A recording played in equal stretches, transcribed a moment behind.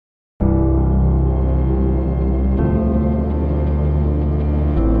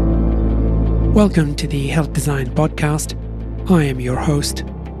Welcome to the Health Design Podcast. I am your host,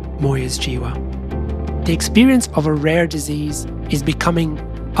 Moyez Jiwa. The experience of a rare disease is becoming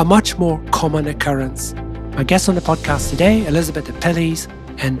a much more common occurrence. My guests on the podcast today, Elizabeth Apelles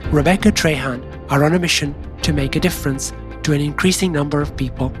and Rebecca Trahan, are on a mission to make a difference to an increasing number of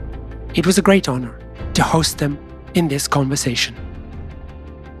people. It was a great honor to host them in this conversation.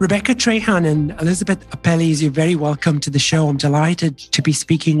 Rebecca Trahan and Elizabeth Apelles, you're very welcome to the show. I'm delighted to be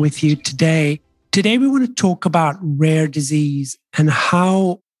speaking with you today. Today, we want to talk about rare disease and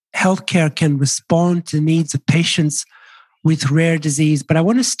how healthcare can respond to the needs of patients with rare disease. But I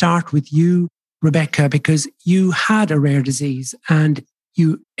want to start with you, Rebecca, because you had a rare disease and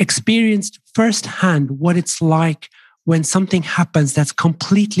you experienced firsthand what it's like when something happens that's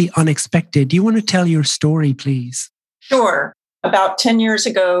completely unexpected. Do you want to tell your story, please? Sure. About 10 years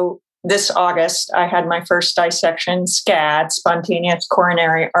ago, this August, I had my first dissection, SCAD, spontaneous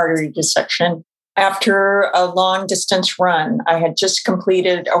coronary artery dissection. After a long distance run, I had just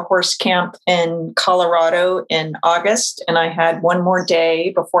completed a horse camp in Colorado in August, and I had one more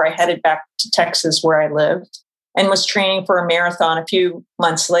day before I headed back to Texas where I lived and was training for a marathon a few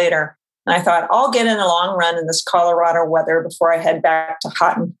months later. And I thought, I'll get in a long run in this Colorado weather before I head back to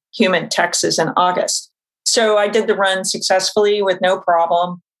hot and humid Texas in August. So I did the run successfully with no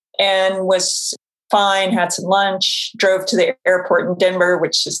problem and was fine, had some lunch, drove to the airport in Denver,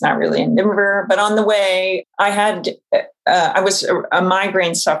 which is not really in Denver. But on the way, I was a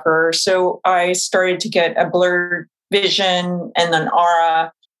migraine sufferer. So I started to get a blurred vision and an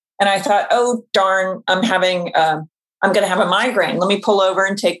aura. And I thought, oh, darn, I'm going to have a migraine. Let me pull over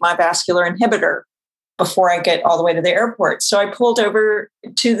and take my vascular inhibitor before I get all the way to the airport. So I pulled over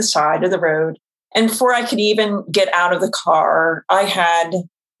to the side of the road. And before I could even get out of the car, I had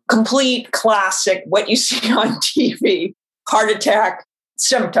complete classic, what you see on TV, heart attack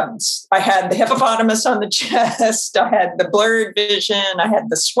symptoms. I had the hippopotamus on the chest. I had the blurred vision. I had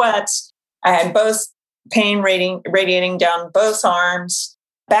the sweats. I had both pain radiating down both arms,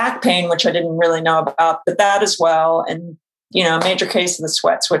 back pain, which I didn't really know about, but that as well. And, a major case of the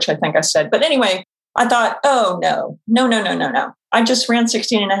sweats, which I think I said. But anyway, I thought, oh, no. I just ran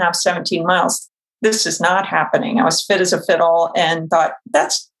 17 miles. This is not happening. I was fit as a fiddle and thought,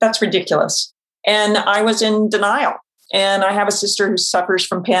 that's ridiculous. And I was in denial. And I have a sister who suffers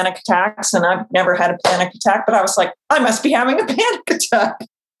from panic attacks, and I've never had a panic attack, but I was like, I must be having a panic attack.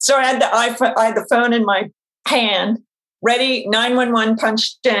 So I had the phone in my hand, ready, 911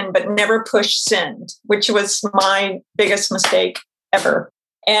 punched in, but never pushed send, which was my biggest mistake ever.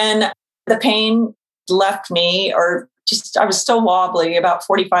 And the pain left me, I was still wobbly about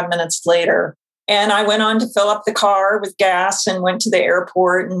 45 minutes later. And I went on to fill up the car with gas and went to the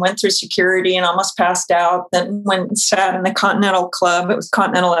airport and went through security and almost passed out. Then went and sat in the Continental Club. It was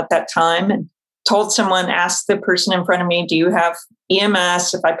Continental at that time. And asked the person in front of me, do you have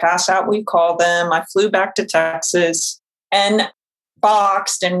EMS? If I pass out, we call them. I flew back to Texas and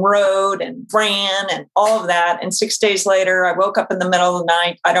boxed and rode and ran and all of that. And 6 days later, I woke up in the middle of the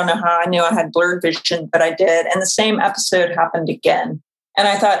night. I don't know how I knew I had blurred vision, but I did. And the same episode happened again. And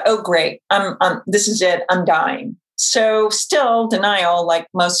I thought, oh, great, this is it. I'm dying. So still denial, like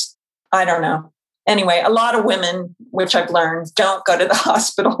most, I don't know. Anyway, a lot of women, which I've learned, don't go to the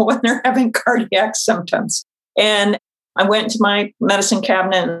hospital when they're having cardiac symptoms. And I went to my medicine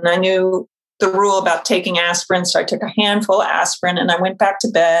cabinet and I knew the rule about taking aspirin. So I took a handful of aspirin and I went back to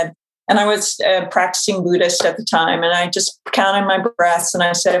bed. And I was practicing Buddhist at the time. And I just counted my breaths. And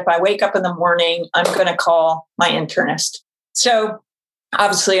I said, if I wake up in the morning, I'm going to call my internist. So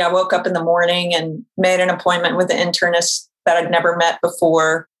obviously, I woke up in the morning and made an appointment with the internist that I'd never met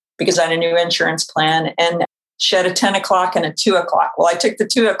before because I had a new insurance plan. And she had a 10 o'clock and a 2 o'clock. Well, I took the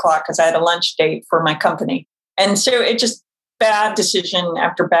 2 o'clock because I had a lunch date for my company. And so it just bad decision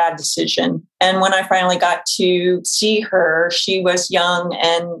after bad decision. And when I finally got to see her, she was young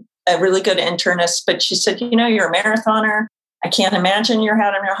and a really good internist. But she said, you're a marathoner. I can't imagine you're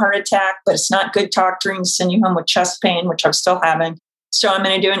having a heart attack, but it's not good doctoring to send you home with chest pain, which I'm still having. So I'm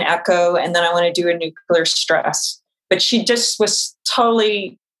going to do an echo and then I want to do a nuclear stress. But she just was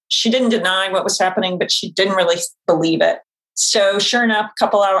she didn't deny what was happening, but she didn't really believe it. So sure enough, a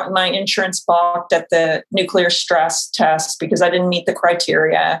couple hours, my insurance balked at the nuclear stress test because I didn't meet the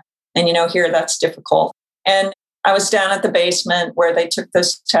criteria. And here that's difficult. And I was down at the basement where they took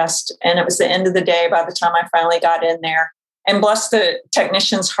those tests. And it was the end of the day by the time I finally got in there. And bless the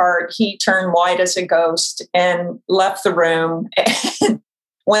technician's heart, he turned white as a ghost and left the room. And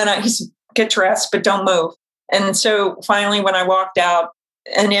he said, get dressed, but don't move. And so finally, when I walked out,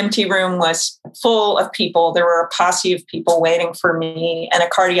 an empty room was full of people. There were a posse of people waiting for me. And a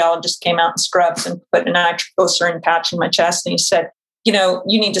cardiologist came out in scrubs and put a nitroglycerin patch in my chest. And he said, you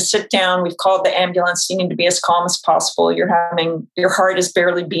need to sit down. We've called the ambulance. You need to be as calm as possible. Your heart is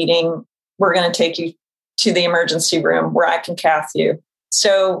barely beating. We're going to take you to the emergency room where I can cath you.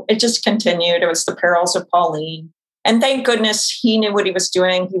 So it just continued. It was the perils of Pauline. And thank goodness he knew what he was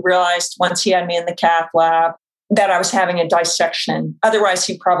doing. He realized once he had me in the cath lab that I was having a dissection. Otherwise,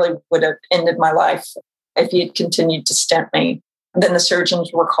 he probably would have ended my life if he had continued to stent me. Then the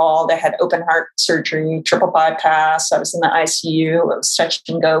surgeons were called. I had open heart surgery, triple bypass. I was in the ICU. It was touch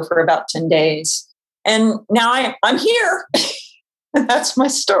and go for about 10 days. And now I'm here. That's my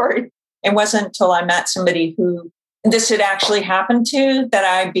story. It wasn't until I met somebody who this had actually happened to that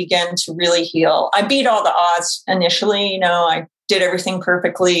I began to really heal. I beat all the odds initially. I did everything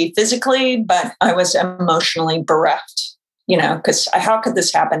perfectly physically, but I was emotionally bereft, because how could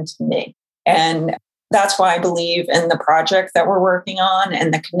this happen to me? And that's why I believe in the project that we're working on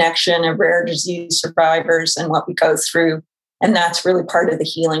and the connection of rare disease survivors and what we go through. And that's really part of the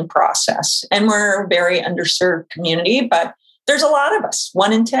healing process. And we're a very underserved community, but there's a lot of us.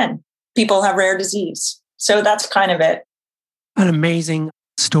 1 in 10 people have rare disease. So that's kind of it. An amazing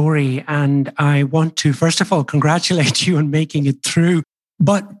story. And I want to, first of all, congratulate you on making it through.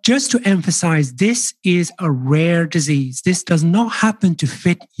 But just to emphasize, this is a rare disease. This does not happen to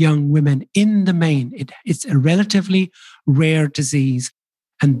fit young women in the main. It's a relatively rare disease.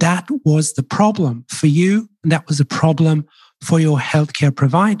 And that was the problem for you. And that was a problem for your healthcare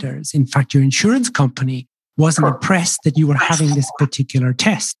providers. In fact, your insurance company wasn't impressed that you were having this particular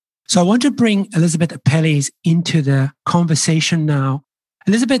test. So I want to bring Elizabeth Apelles into the conversation now.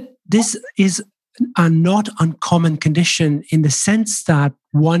 Elizabeth, this is a not uncommon condition in the sense that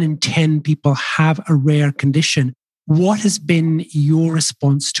 1 in 10 people have a rare condition. What has been your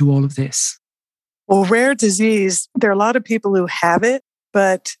response to all of this? Well, rare disease, there are a lot of people who have it,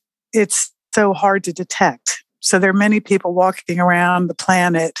 but it's so hard to detect. So there are many people walking around the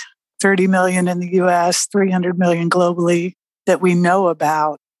planet, 30 million in the US, 300 million globally, that we know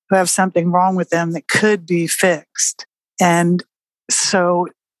about, who have something wrong with them that could be fixed. And so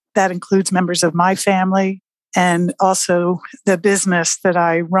that includes members of my family and also the business that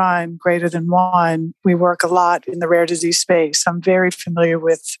I run, Greater Than One. We work a lot in the rare disease space. I'm very familiar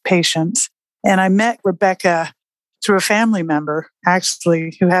with patients. And I met Rebecca through a family member,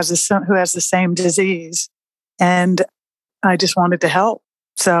 actually, who has the same disease. And I just wanted to help.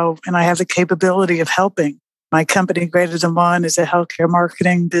 And I have the capability of helping. My company, Greater Than One, is a healthcare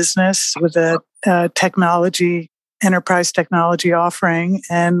marketing business with a enterprise technology offering,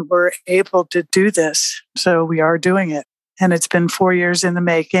 and we're able to do this. So we are doing it. And it's been 4 years in the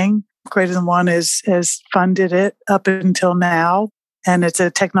making. Greater Than One has funded it up until now. And it's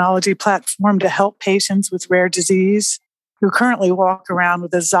a technology platform to help patients with rare disease who currently walk around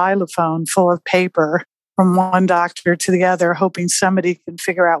with a xylophone full of paper from one doctor to the other, hoping somebody can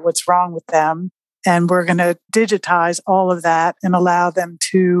figure out what's wrong with them. And we're going to digitize all of that and allow them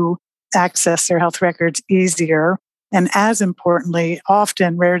to access their health records easier. And as importantly,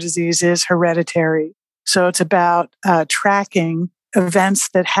 often rare disease is hereditary. So it's about tracking events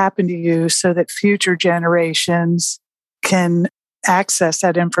that happen to you so that future generations can access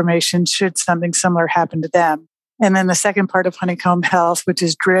that information should something similar happen to them. And then the second part of Honeycomb Health, which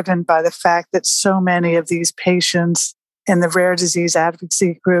is driven by the fact that so many of these patients and the rare disease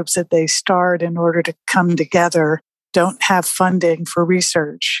advocacy groups that they start in order to come together don't have funding for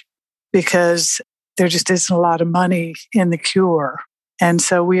research because there just isn't a lot of money in the cure. And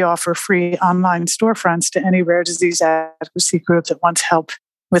so we offer free online storefronts to any rare disease advocacy group that wants help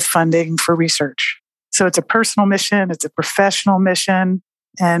with funding for research. So it's a personal mission, it's a professional mission,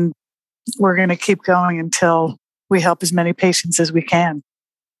 and we're going to keep going until we help as many patients as we can.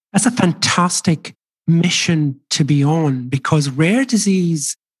 That's a fantastic mission to be on, because rare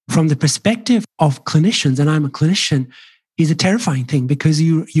disease, from the perspective of clinicians, and I'm a clinician, is a terrifying thing because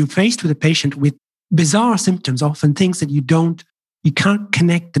you're faced with a patient with bizarre symptoms, often things that you can't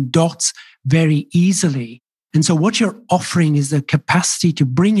connect the dots very easily. And so what you're offering is the capacity to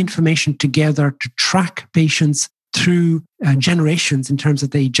bring information together, to track patients through generations in terms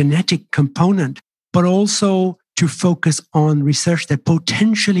of the genetic component, but also to focus on research that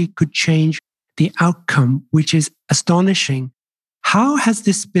potentially could change the outcome, which is astonishing. How has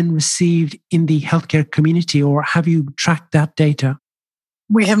this been received in the healthcare community, or have you tracked that data?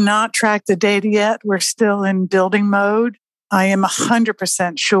 We have not tracked the data yet. We're still in building mode. I am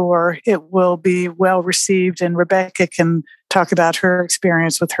 100% sure it will be well received, and Rebecca can talk about her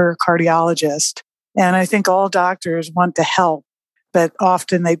experience with her cardiologist. And I think all doctors want to help. but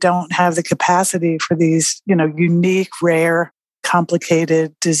often they don't have the capacity for these, unique, rare,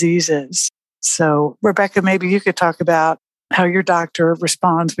 complicated diseases. So, Rebecca, maybe you could talk about how your doctor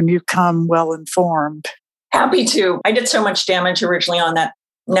responds when you come well-informed. Happy to. I did so much damage originally on that.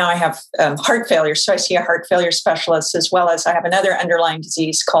 Now I have heart failure. So I see a heart failure specialist, as well as I have another underlying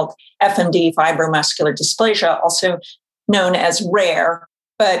disease called FMD, fibromuscular dysplasia, also known as rare.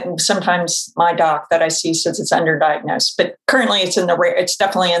 But sometimes my doc that I see says it's underdiagnosed. But currently it's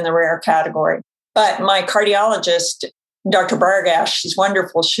definitely in the rare category. But my cardiologist, Dr. Bargash, she's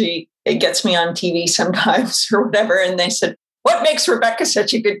wonderful. It gets me on TV sometimes or whatever. And they said, "What makes Rebecca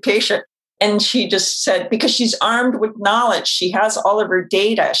such a good patient?" And she just said, because she's armed with knowledge, she has all of her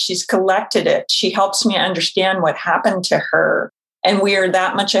data, she's collected it, she helps me understand what happened to her. And we are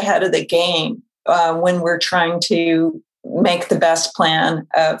that much ahead of the game when we're trying to make the best plan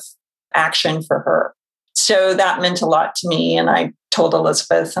of action for her. So that meant a lot to me. And I told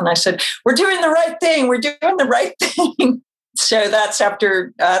Elizabeth, and I said, "We're doing the right thing. We're doing the right thing." So that's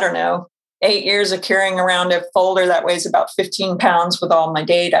after, 8 years of carrying around a folder that weighs about 15 pounds with all my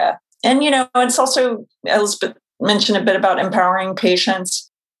data. And, it's also, Elizabeth mentioned a bit about empowering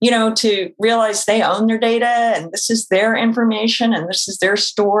patients, to realize they own their data and this is their information and this is their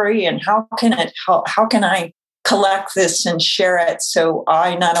story. And how can I collect this and share it so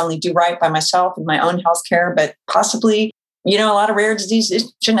I not only do right by myself and my own healthcare, but possibly, a lot of rare disease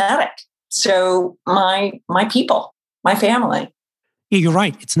is genetic. So my people, my family. Yeah, you're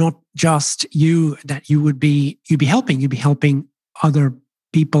right. It's not just you that you'd be helping other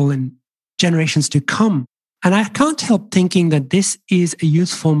people in generations to come. And I can't help thinking that this is a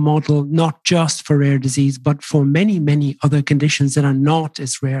useful model, not just for rare disease, but for many, many other conditions that are not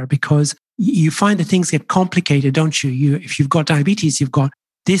as rare, because you find that things get complicated, don't you? If you've got diabetes, you've got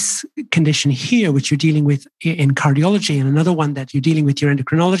this condition here, which you're dealing with in cardiology, and another one that you're dealing with your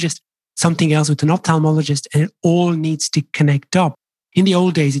endocrinologist, something else with an ophthalmologist, and it all needs to connect up. In the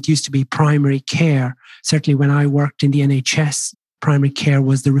old days, it used to be primary care. Certainly when I worked in the NHS, primary care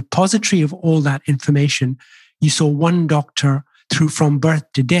was the repository of all that information. You saw one doctor through from birth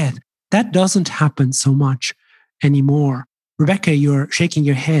to death. That doesn't happen so much anymore. Rebecca, you're shaking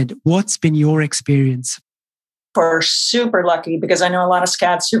your head. What's been your experience? We're super lucky because I know a lot of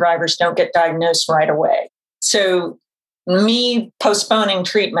SCAD survivors don't get diagnosed right away. So me postponing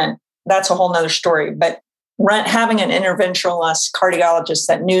treatment, that's a whole nother story. But having an interventionalist cardiologist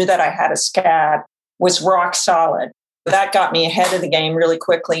that knew that I had a SCAD was rock solid. That got me ahead of the game really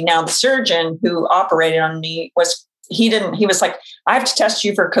quickly. Now, the surgeon who operated on me he was like, "I have to test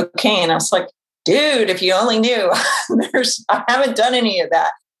you for cocaine." I was like, "Dude, if you only knew, I haven't done any of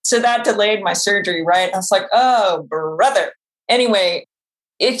that." So that delayed my surgery, right? I was like, "Oh, brother." Anyway,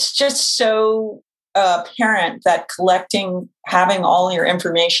 it's just so apparent that having all your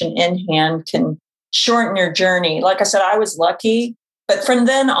information in hand can shorten your journey. Like I said, I was lucky. But from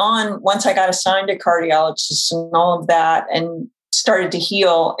then on, once I got assigned a cardiologist and all of that and started to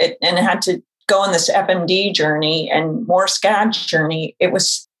heal and had to go on this FMD journey and more SCAD journey,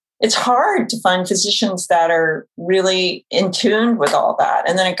 it's hard to find physicians that are really in tune with all that.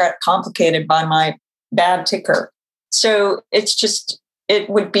 And then it got complicated by my bad ticker. So it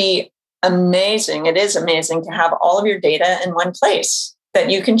would be amazing. It is amazing to have all of your data in one place that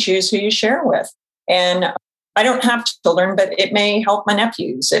you can choose who you share with. And I don't have children, but it may help my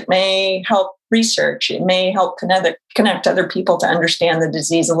nephews. It may help research. It may help connect other people to understand the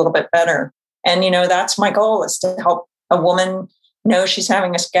disease a little bit better. And, that's my goal, is to help a woman know she's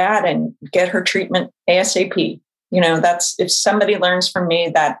having a SCAD and get her treatment ASAP. If somebody learns from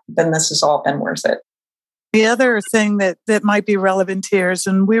me, then this has all been worth it. The other thing that might be relevant here is,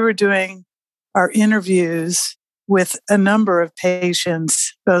 and we were doing our interviews with a number of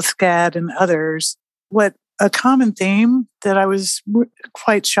patients, both SCAD and others, what a common theme that I was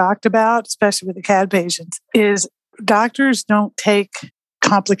quite shocked about, especially with the CAD patients, is doctors don't take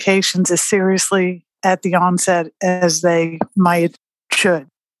complications as seriously at the onset as they should.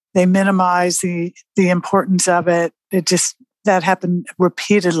 They minimize the importance of it. That happened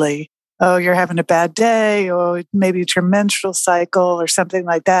repeatedly. Oh, you're having a bad day, or maybe it's your menstrual cycle or something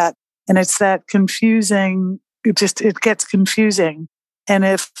like that. And it's that confusing, it gets confusing. And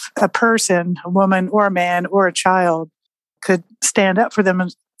if a person, a woman or a man or a child, could stand up for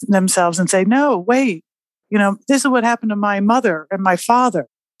themselves and say, "No, wait, this is what happened to my mother and my father.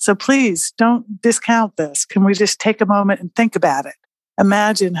 So please don't discount this. Can we just take a moment and think about it?"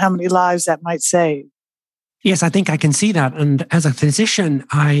 Imagine how many lives that might save. Yes, I think I can see that. And as a physician,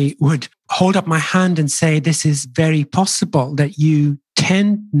 I would hold up my hand and say, this is very possible that you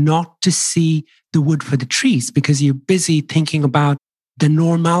tend not to see the wood for the trees because you're busy thinking about the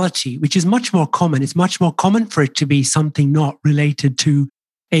normality, which is much more common. It's much more common for it to be something not related to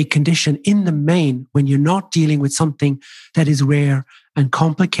a condition in the main when you're not dealing with something that is rare and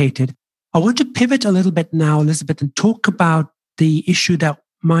complicated. I want to pivot a little bit now, Elizabeth, and talk about the issue that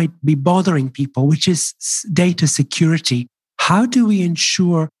might be bothering people, which is data security. How do we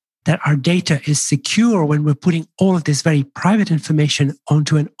ensure that our data is secure when we're putting all of this very private information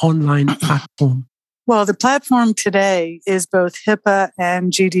onto an online platform? Well, the platform today is both HIPAA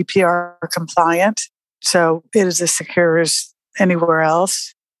and GDPR compliant, so it is as secure as anywhere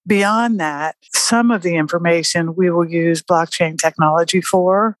else. Beyond that, some of the information we will use blockchain technology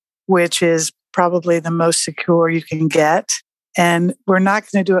for, which is probably the most secure you can get. And we're not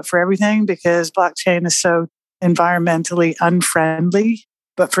going to do it for everything because blockchain is so environmentally unfriendly.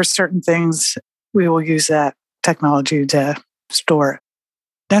 But for certain things, we will use that technology to store it.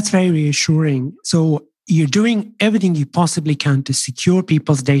 That's very reassuring. So you're doing everything you possibly can to secure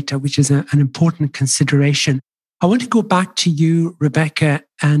people's data, which is an important consideration. I want to go back to you, Rebecca,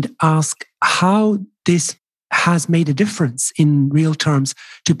 and ask how this has made a difference in real terms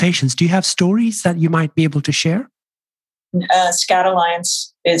to patients. Do you have stories that you might be able to share? SCAD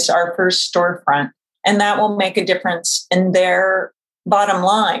Alliance is our first storefront, and that will make a difference in their bottom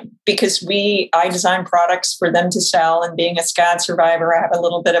line because I design products for them to sell. And being a SCAD survivor, I have a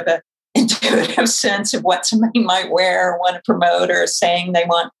little bit of an intuitive sense of what somebody might wear or want to promote or saying they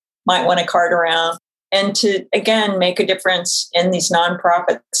might want to cart around. And to, again, make a difference in these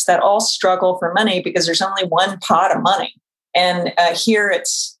nonprofits that all struggle for money because there's only one pot of money. And here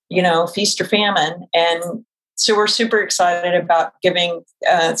it's, feast or famine. And so we're super excited about giving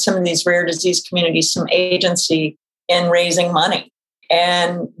some of these rare disease communities some agency in raising money.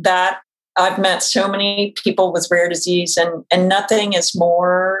 And that I've met so many people with rare disease and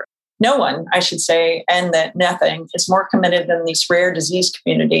no one, I should say, and that nothing is more committed than these rare disease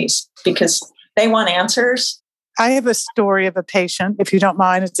communities because they want answers. I have a story of a patient, if you don't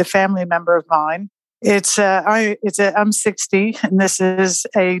mind. It's a family member of mine. I'm 60, and this is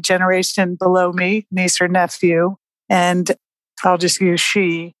a generation below me, niece or nephew. And I'll just use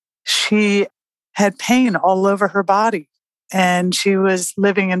she. She had pain all over her body. And she was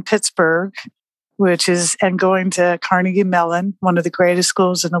living in Pittsburgh, and going to Carnegie Mellon, one of the greatest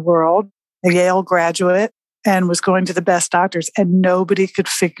schools in the world, a Yale graduate, and was going to the best doctors. And nobody could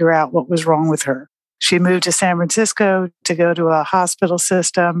figure out what was wrong with her. She moved to San Francisco to go to a hospital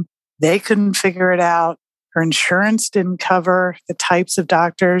system. They couldn't figure it out. Her insurance didn't cover the types of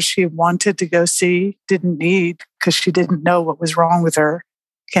doctors she wanted to go see, didn't need, because she didn't know what was wrong with her.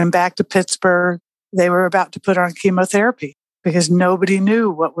 Came back to Pittsburgh. They were about to put her on chemotherapy because nobody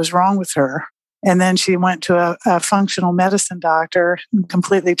knew what was wrong with her. And then she went to a functional medicine doctor and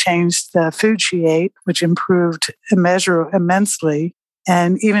completely changed the food she ate, which improved immensely.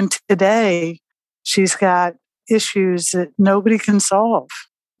 And even today, she's got issues that nobody can solve.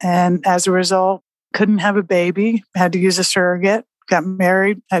 And as a result, couldn't have a baby, had to use a surrogate, got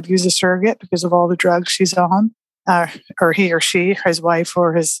married, had to use a surrogate because of all the drugs she's on, or he or she, his wife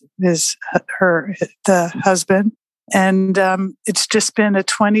or the husband. And it's just been a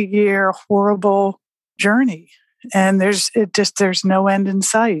 20-year horrible journey. And there's no end in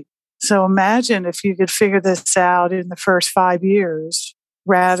sight. So imagine if you could figure this out in the first 5 years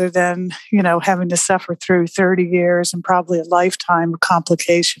rather than, having to suffer through 30 years and probably a lifetime of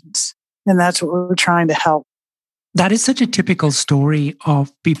complications. And that's what we're trying to help. That is such a typical story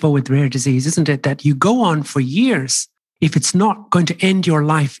of people with rare disease, isn't it? That you go on for years. If it's not going to end your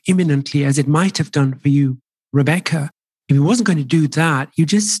life imminently, as it might have done for you, Rebecca, if it wasn't going to do that, you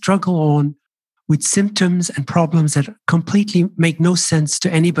just struggle on with symptoms and problems that completely make no sense to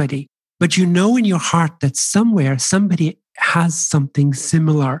anybody. But you know in your heart that somewhere somebody has something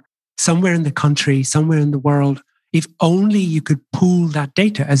similar, somewhere in the country, somewhere in the world. If only you could pool that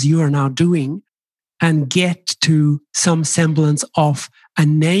data as you are now doing and get to some semblance of a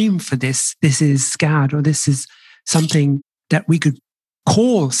name for this. This is SCAD, or this is something that we could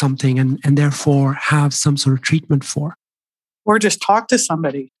call something and therefore have some sort of treatment for. Or just talk to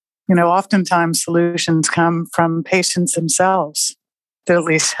somebody. Oftentimes solutions come from patients themselves to at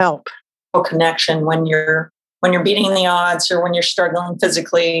least help. Connection when you're beating the odds or when you're struggling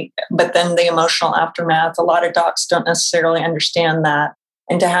physically, but then the emotional aftermath, a lot of docs don't necessarily understand that.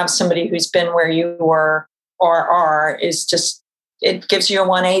 And to have somebody who's been where you were or are is just, it gives you a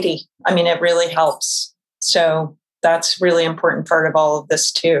 180. I mean, it really helps. So that's really important part of all of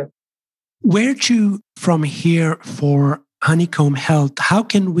this too. Where to from here for Honeycomb Health? How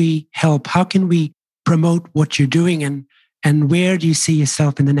can we help? How can we promote what you're doing? And where do you see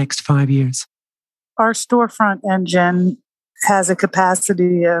yourself in the next 5 years? Our storefront engine has a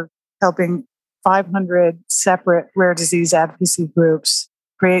capacity of helping 500 separate rare disease advocacy groups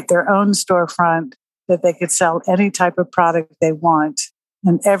create their own storefront that they could sell any type of product they want.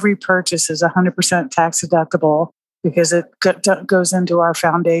 And every purchase is 100% tax deductible because it goes into our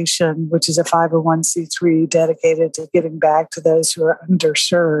foundation, which is a 501c3 dedicated to giving back to those who are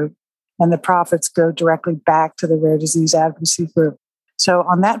underserved. And the profits go directly back to the rare disease advocacy group. So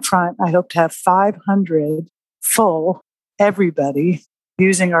on that front, I hope to have 500 full everybody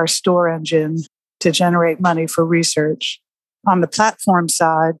using our store engine to generate money for research. On the platform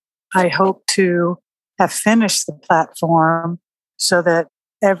side, I hope to have finished the platform so that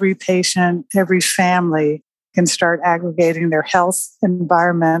every patient, every family can start aggregating their health,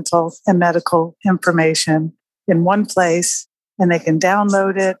 environmental, and medical information in one place, and they can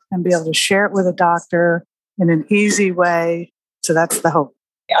download it and be able to share it with a doctor in an easy way. So that's the hope.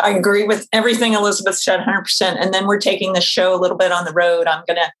 I agree with everything Elizabeth said 100%. And then we're taking the show a little bit on the road. I'm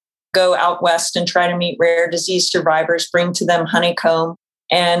going to go out west and try to meet rare disease survivors, bring to them Honeycomb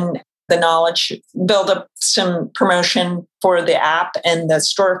and the knowledge, build up some promotion for the app and the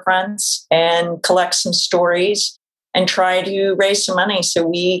storefronts and collect some stories and try to raise some money so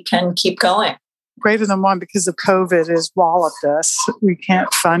we can keep going. Greater than one, because of COVID, has walloped us. We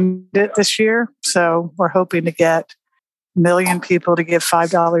can't fund it this year. So we're hoping to get 1 million people to give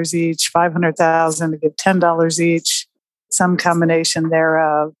 $5 each, 500,000 to give $10 each, some combination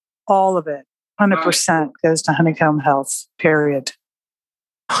thereof. All of it, 100% goes to Honeycomb Health, period.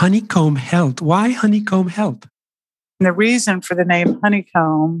 Honeycomb Health. Why Honeycomb Health? And the reason for the name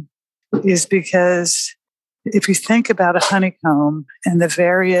Honeycomb is because if you think about a honeycomb and the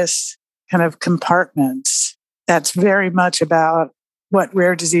various kind of compartments, that's very much about what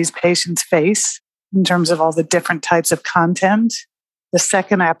rare disease patients face in terms of all the different types of content. The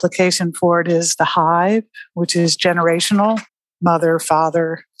second application for it is the hive, which is generational, mother,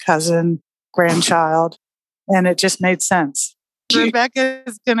 father, cousin, grandchild. And it just made sense. Rebecca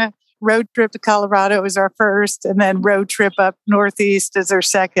is going to road trip to Colorado as our first, and then road trip up Northeast as her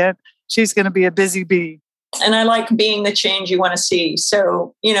second. She's going to be a busy bee. And I like being the change you want to see.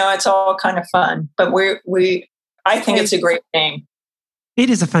 So, it's all kind of fun, but I think it's a great name. It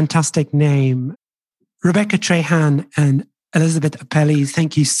is a fantastic name. Rebecca Trahan and Elizabeth Apelles,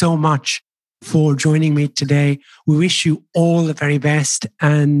 thank you so much for joining me today. We wish you all the very best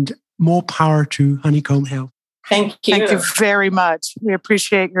and more power to Honeycomb Health. Thank you. Thank you very much. We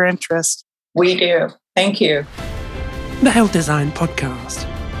appreciate your interest. We do. Thank you. The Health Design Podcast,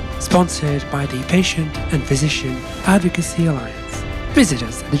 sponsored by the Patient and Physician Advocacy Alliance. Visit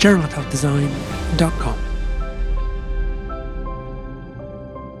us at thejournalofhealthdesign.com.